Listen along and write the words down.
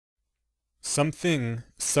Something,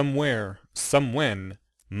 somewhere, somewhen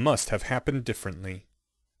must have happened differently.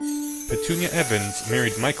 Petunia Evans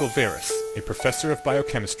married Michael Verus, a professor of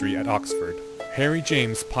biochemistry at Oxford. Harry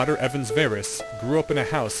James Potter Evans Verus grew up in a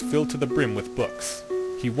house filled to the brim with books.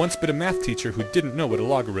 He once been a math teacher who didn't know what a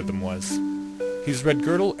logarithm was. He's read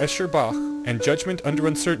Gödel, Escher, Bach, and Judgment Under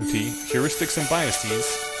Uncertainty, Heuristics and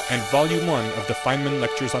Biases, and Volume 1 of the Feynman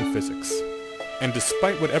Lectures on Physics. And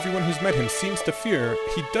despite what everyone who's met him seems to fear,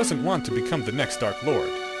 he doesn't want to become the next Dark Lord.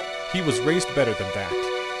 He was raised better than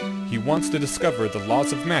that. He wants to discover the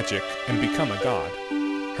laws of magic and become a god.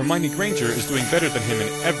 Hermione Granger is doing better than him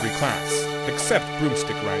in every class, except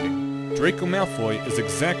broomstick riding. Draco Malfoy is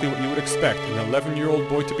exactly what you would expect an 11-year-old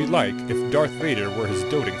boy to be like if Darth Vader were his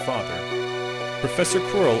doting father. Professor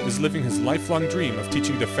Quirrell is living his lifelong dream of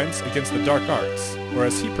teaching defense against the dark arts, or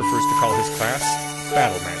as he prefers to call his class,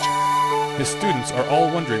 battle magic. His students are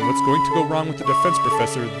all wondering what's going to go wrong with the defense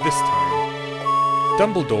professor this time.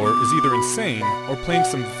 Dumbledore is either insane or playing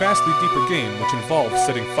some vastly deeper game which involves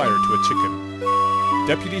setting fire to a chicken.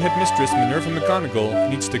 Deputy Headmistress Minerva McGonagall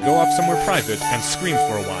needs to go off somewhere private and scream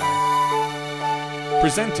for a while.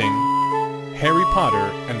 Presenting Harry Potter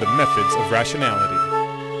and the Methods of Rationality.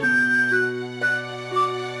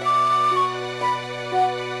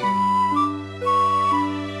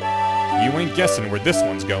 You ain't guessing where this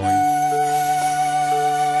one's going.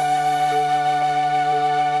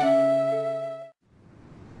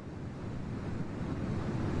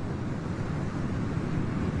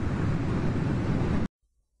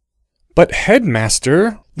 But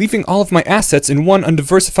Headmaster, leaving all of my assets in one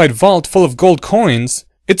undiversified vault full of gold coins,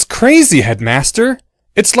 it's crazy, Headmaster.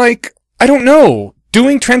 It's like, I don't know,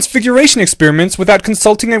 doing transfiguration experiments without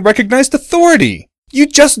consulting a recognized authority. You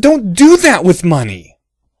just don't do that with money.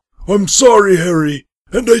 I'm sorry, Harry,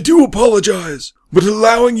 and I do apologize, but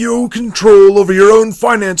allowing you control over your own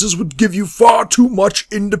finances would give you far too much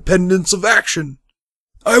independence of action.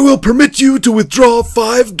 I will permit you to withdraw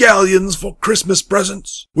 5 galleons for Christmas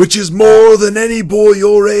presents, which is more than any boy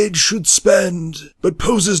your age should spend, but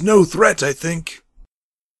poses no threat, I think.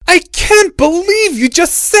 I can't believe you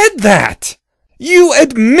just said that! You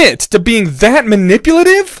admit to being that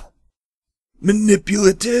manipulative?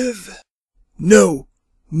 Manipulative? No.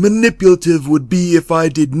 Manipulative would be if I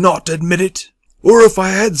did not admit it, or if I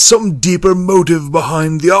had some deeper motive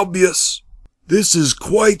behind the obvious. This is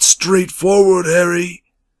quite straightforward, Harry.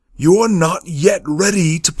 You are not yet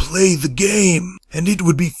ready to play the game, and it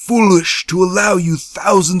would be foolish to allow you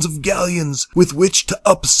thousands of galleons with which to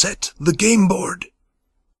upset the game board.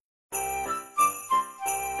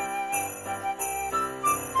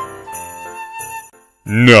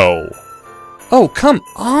 No. Oh, come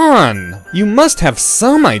on! You must have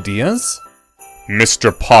some ideas.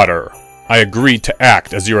 Mr. Potter, I agreed to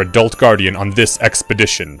act as your adult guardian on this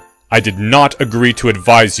expedition. I did not agree to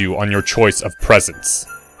advise you on your choice of presents.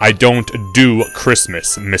 I don't do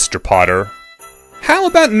Christmas, Mr. Potter. How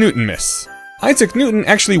about Newton-Miss? Isaac Newton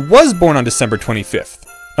actually was born on December 25th,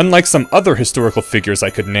 unlike some other historical figures I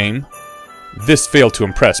could name. This failed to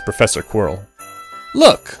impress Professor Quirrell.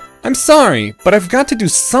 Look, I'm sorry, but I've got to do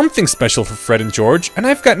something special for Fred and George, and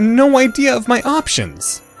I've got no idea of my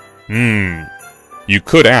options. You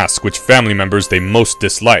could ask which family members they most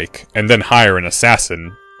dislike, and then hire an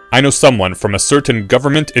assassin. I know someone from a certain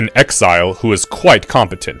government in exile who is quite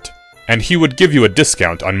competent, and he would give you a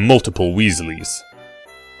discount on multiple Weasleys.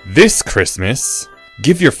 This Christmas,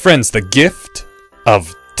 give your friends the gift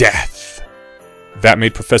of death. That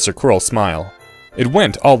made Professor Quirrell smile. It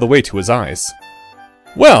went all the way to his eyes.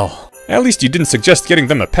 Well, at least you didn't suggest getting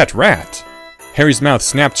them a pet rat. Harry's mouth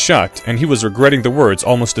snapped shut, and he was regretting the words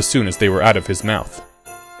almost as soon as they were out of his mouth.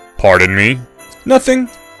 Pardon me? Nothing.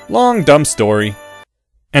 Long, dumb story.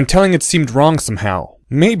 And telling it seemed wrong somehow.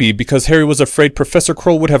 Maybe because Harry was afraid Professor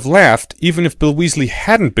Quirrell would have laughed even if Bill Weasley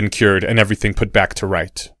hadn't been cured and everything put back to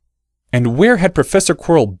right. And where had Professor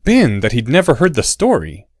Quirrell been that he'd never heard the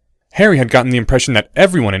story? Harry had gotten the impression that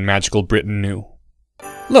everyone in magical Britain knew.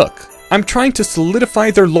 Look, I'm trying to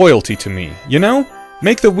solidify their loyalty to me, you know?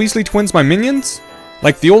 Make the Weasley twins my minions?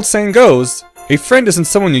 Like the old saying goes, a friend isn't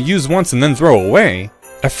someone you use once and then throw away.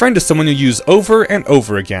 A friend is someone you use over and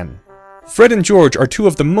over again. Fred and George are 2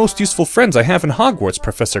 of the most useful friends I have in Hogwarts,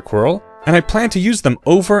 Professor Quirrell, and I plan to use them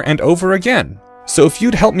over and over again. So if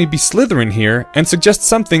you'd help me be Slytherin here, and suggest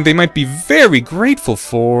something they might be very grateful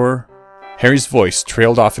for... Harry's voice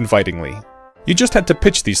trailed off invitingly. You just had to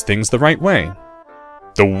pitch these things the right way.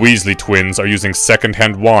 The Weasley twins are using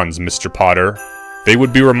second-hand wands, Mr. Potter. They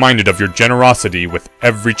would be reminded of your generosity with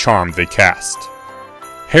every charm they cast.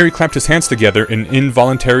 Harry clapped his hands together in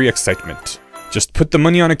involuntary excitement. Just put the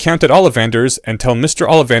money on account at Ollivander's and tell Mr.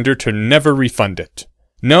 Ollivander to never refund it.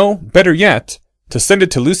 No, better yet, to send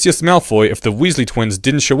it to Lucius Malfoy if the Weasley twins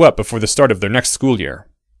didn't show up before the start of their next school year.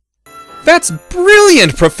 That's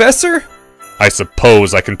brilliant, Professor! I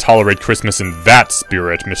suppose I can tolerate Christmas in that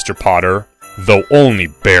spirit, Mr. Potter, though only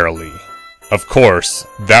barely. Of course,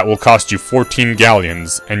 that will cost you 14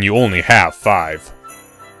 galleons, and you only have 5.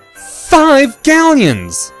 5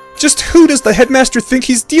 galleons! Just who does the headmaster think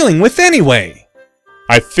he's dealing with anyway?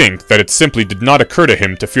 I think that it simply did not occur to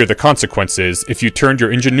him to fear the consequences if you turned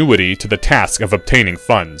your ingenuity to the task of obtaining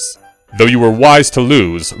funds, though you were wise to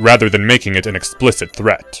lose rather than making it an explicit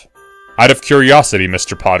threat. Out of curiosity,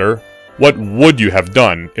 Mr. Potter, what would you have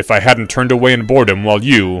done if I hadn't turned away in boredom while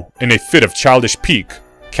you, in a fit of childish pique,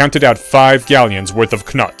 counted out 5 galleons worth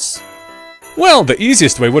of knuts? Well, the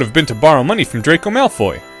easiest way would have been to borrow money from Draco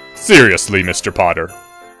Malfoy. Seriously, Mr. Potter.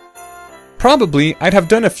 Probably, I'd have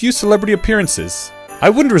done a few celebrity appearances. I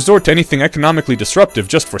wouldn't resort to anything economically disruptive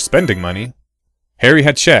just for spending money. Harry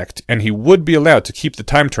had checked, and he would be allowed to keep the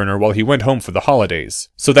time turner while he went home for the holidays,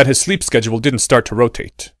 so that his sleep schedule didn't start to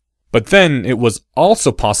rotate. But then, it was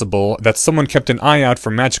also possible that someone kept an eye out for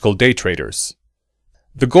magical day traders.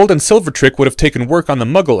 The gold and silver trick would have taken work on the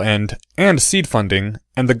Muggle end, and seed funding,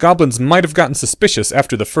 and the goblins might have gotten suspicious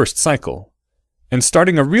after the first cycle. And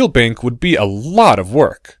starting a real bank would be a lot of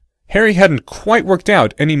work. Harry hadn't quite worked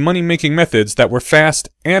out any money-making methods that were fast,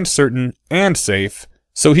 and certain, and safe,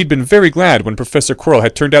 so he'd been very glad when Professor Quirrell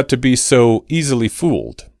had turned out to be so easily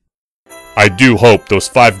fooled. I do hope those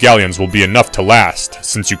 5 galleons will be enough to last,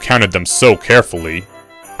 since you counted them so carefully.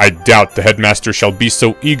 I doubt the headmaster shall be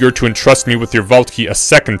so eager to entrust me with your vault key a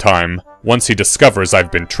second time, once he discovers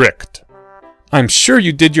I've been tricked. I'm sure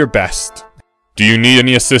you did your best. Do you need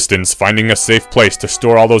any assistance finding a safe place to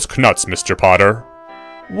store all those knuts, Mr. Potter?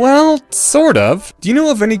 Well, sort of. Do you know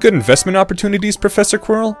of any good investment opportunities, Professor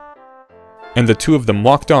Quirrell? And the two of them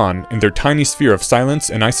walked on in their tiny sphere of silence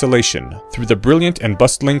and isolation through the brilliant and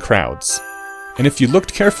bustling crowds. And if you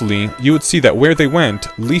looked carefully, you would see that where they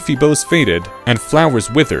went, leafy boughs faded, and flowers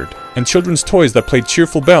withered, and children's toys that played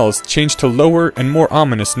cheerful bells changed to lower and more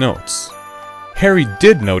ominous notes. Harry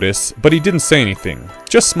did notice, but he didn't say anything,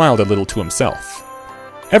 just smiled a little to himself.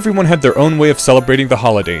 Everyone had their own way of celebrating the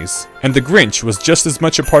holidays, and the Grinch was just as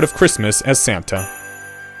much a part of Christmas as Santa.